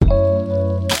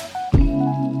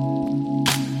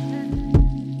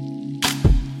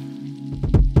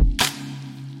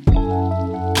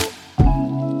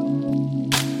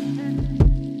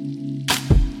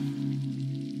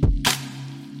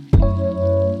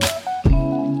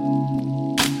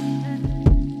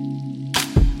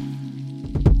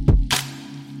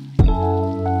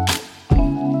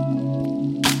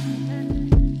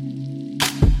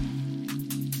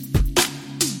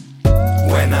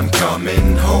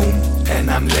home and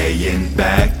I'm laying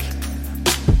back.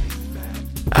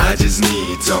 I just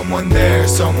need someone there,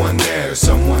 someone there,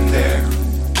 someone there.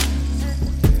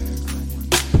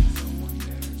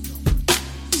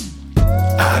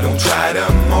 I don't try to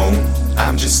moan,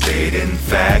 I'm just stating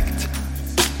fact.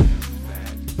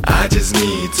 I just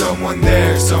need someone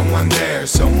there, someone there,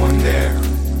 someone there.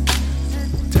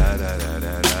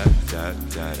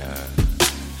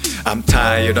 I'm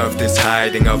tired of this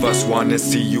hiding, of us wanna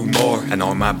see you more. And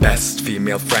all my best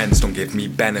female friends don't give me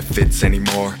benefits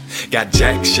anymore. Got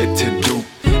jack shit to do,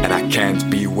 and I can't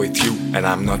be with you. And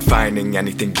I'm not finding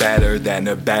anything better than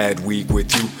a bad week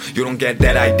with you. You don't get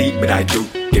that I deep, but I do.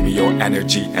 Give me your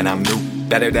energy and I'm new.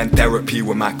 Better than therapy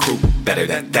with my crew. Better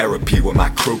than therapy with my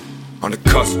crew. On the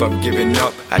cusp of giving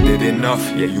up, I did enough,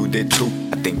 yeah you did too.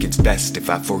 I think it's best if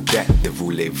I forget the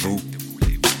voulez-vous.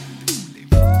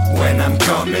 When I'm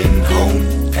coming home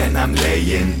and I'm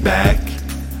laying back,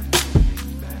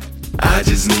 I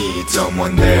just need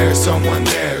someone there, someone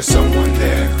there, someone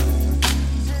there.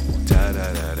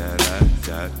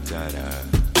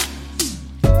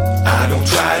 I don't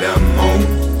try to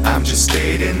moan, I'm just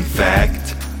stating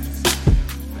fact.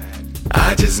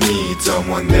 I just need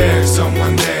someone there,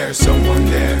 someone there, someone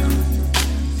there.